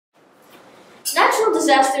Natural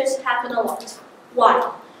disasters happen a lot.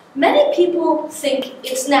 Why? Many people think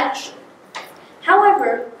it's natural.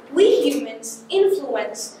 However, we humans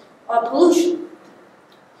influence pollution.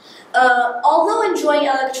 Although enjoying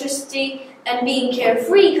electricity and being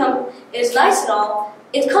carefree is nice and all,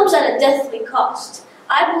 it comes at a deathly cost.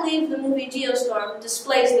 I believe the movie Geostorm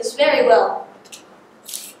displays this very well.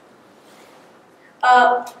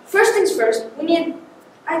 First things first, we need...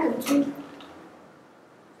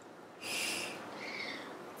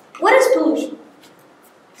 What is pollution?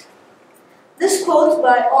 This quote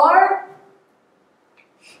by R.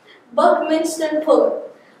 Buckminster Fuller.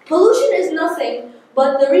 Pollution is nothing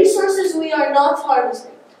but the resources we are not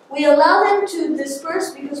harvesting. We allow them to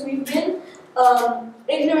disperse because we've been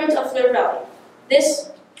ignorant of their value.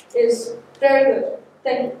 This is very good.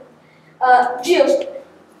 Thank you. Geostorm.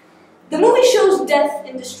 The movie shows death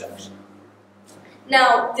and destruction.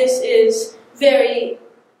 Now, this is very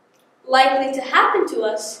likely to happen to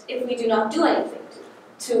us if we do not do anything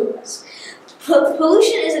to us.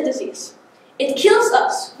 Pollution is a disease. It kills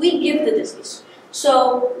us. We give the disease.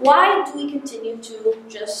 So why do we continue to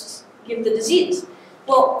just give the disease?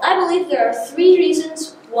 Well, I believe there are 3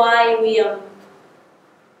 reasons why we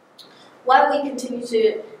continue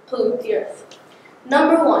to pollute the earth.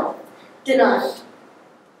 Number 1, denial.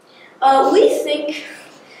 We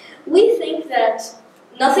think that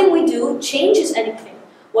nothing we do changes anything.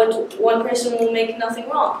 One person will make nothing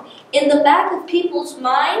wrong. In the back of people's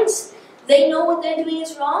minds, they know what they're doing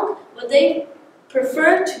is wrong, but they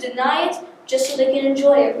prefer to deny it just so they can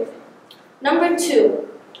enjoy everything. Number 2,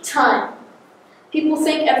 time. People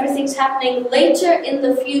think everything's happening later in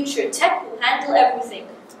the future. Tech will handle everything.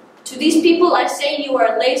 To these people, I say you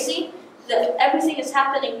are lazy, that everything is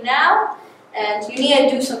happening now, and you need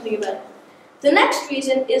to do something about it. The next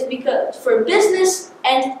reason is because for business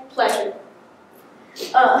and pleasure.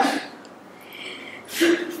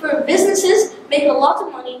 For businesses, make a lot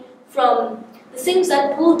of money from the things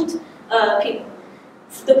that pollute people,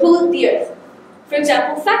 that pollute the earth. For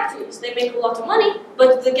example, factories, they make a lot of money,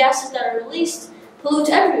 but the gases that are released pollute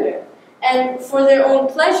everywhere. And for their own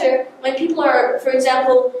pleasure, when people are, for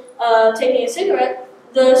example, taking a cigarette,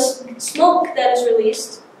 the smoke that is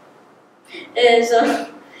released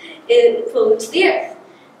it pollutes the earth.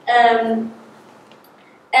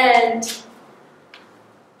 And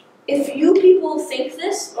if you people think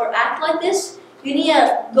this or act like this, you need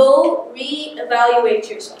to go re-evaluate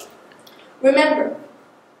yourself. Remember,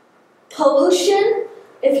 pollution,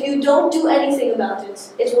 if you don't do anything about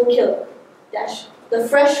it, it will kill you. Dash. The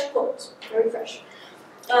fresh quote. Very fresh.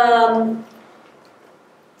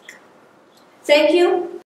 Thank you.